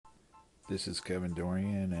This is Kevin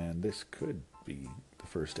Dorian, and this could be the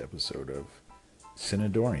first episode of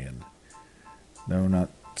Cinedorian. No, not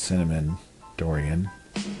Cinnamon Dorian.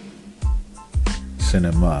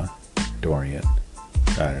 Cinema Dorian.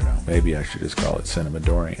 I don't know. Maybe I should just call it Cinema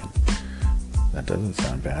Dorian. That doesn't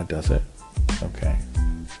sound bad, does it? Okay.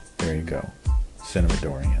 There you go. Cinema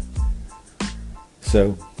Dorian.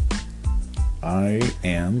 So, I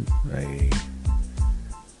am a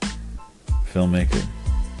filmmaker.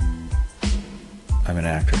 I'm an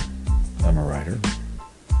actor. I'm a writer.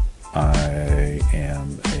 I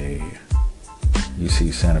am a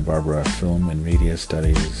UC Santa Barbara Film and Media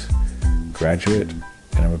Studies graduate,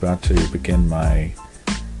 and I'm about to begin my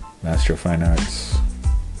Master of Fine Arts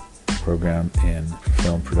program in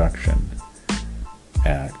film production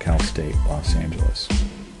at Cal State Los Angeles.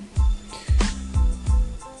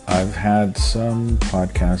 I've had some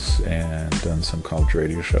podcasts and done some college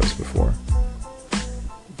radio shows before,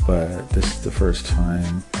 but this is the first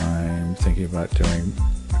time I'm thinking about doing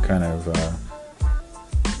a kind of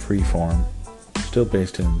free-form, still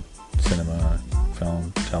based in cinema,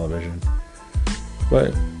 film, television,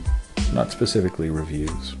 but not specifically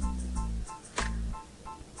reviews.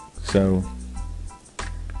 So,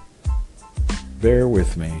 bear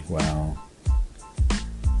with me while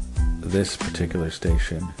this particular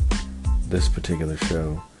station, this particular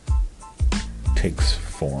show takes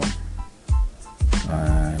form.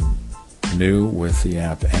 I'm new with the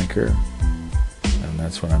app Anchor, and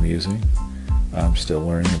that's what I'm using. I'm still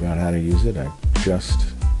learning about how to use it. I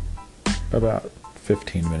just, about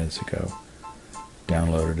 15 minutes ago,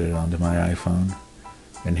 downloaded it onto my iPhone,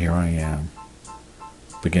 and here I am,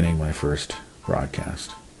 beginning my first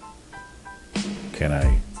broadcast. Can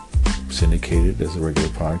I syndicate it as a regular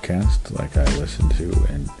podcast like I listen to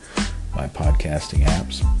in my podcasting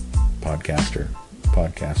apps? Podcaster.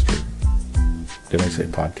 Did I say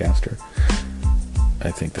podcaster?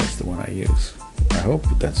 I think that's the one I use. I hope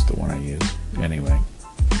that's the one I use. Anyway.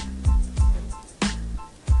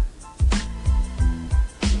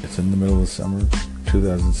 It's in the middle of summer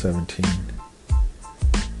 2017.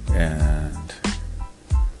 And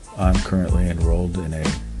I'm currently enrolled in a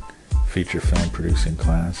feature film producing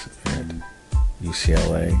class at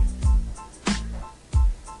UCLA.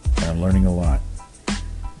 And I'm learning a lot.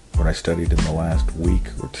 What I studied in the last week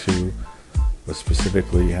or two was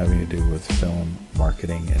specifically having to do with film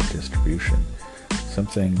marketing and distribution,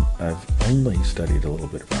 something I've only studied a little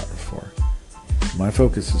bit about before. My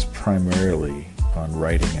focus is primarily on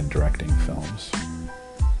writing and directing films.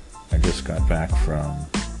 I just got back from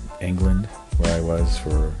England, where I was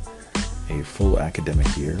for a full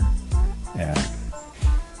academic year at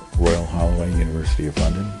Royal Holloway, University of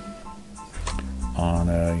London, on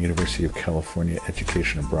a University of California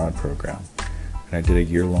Education Abroad program. And I did a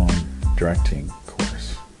year-long directing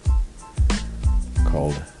course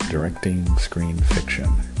called Directing Screen Fiction.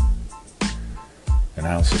 And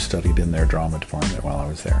I also studied in their drama department while I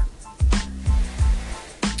was there.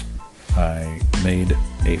 I made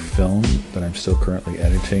a film that I'm still currently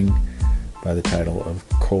editing by the title of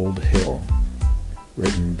Cold Hill,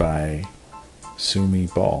 written by Sumi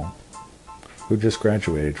Ball, who just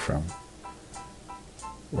graduated from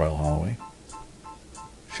Royal Holloway.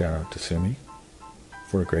 Shout out to Sumi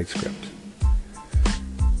for a great script.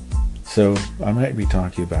 So I might be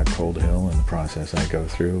talking about Cold Hill and the process I go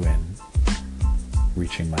through in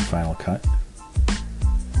reaching my final cut.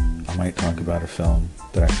 I might talk about a film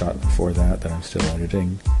that I shot before that I'm still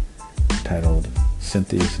editing, titled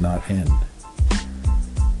Cynthia's Not In.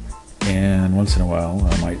 And once in a while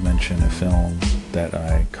I might mention a film that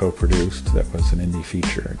I co-produced that was an indie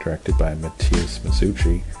feature directed by Matthias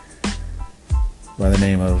Mazzucci by the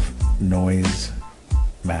name of Noise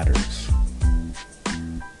Matters.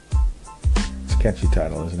 It's a catchy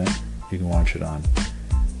title, isn't it? You can watch it on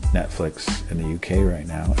Netflix in the UK right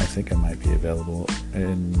now. I think it might be available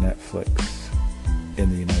in Netflix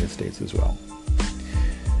in the United States as well.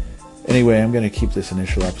 Anyway, I'm going to keep this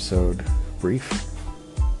initial episode brief.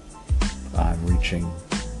 I'm reaching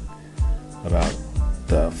about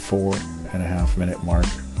the 4.5 minute mark,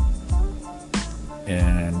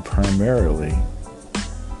 and primarily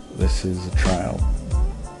this is a trial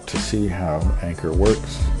to see how Anchor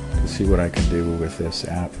works, to see what I can do with this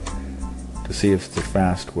app, to see if it's a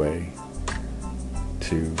fast way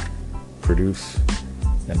to produce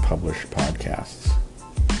and publish podcasts,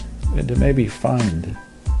 and to maybe find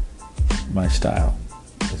my style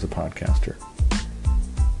as a podcaster.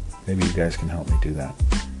 Maybe you guys can help me do that.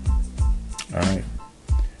 Alright.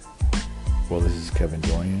 Well, this is Kevin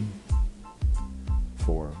Dorian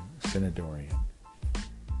for Cinedorian,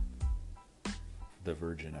 the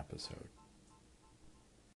Virgin episode.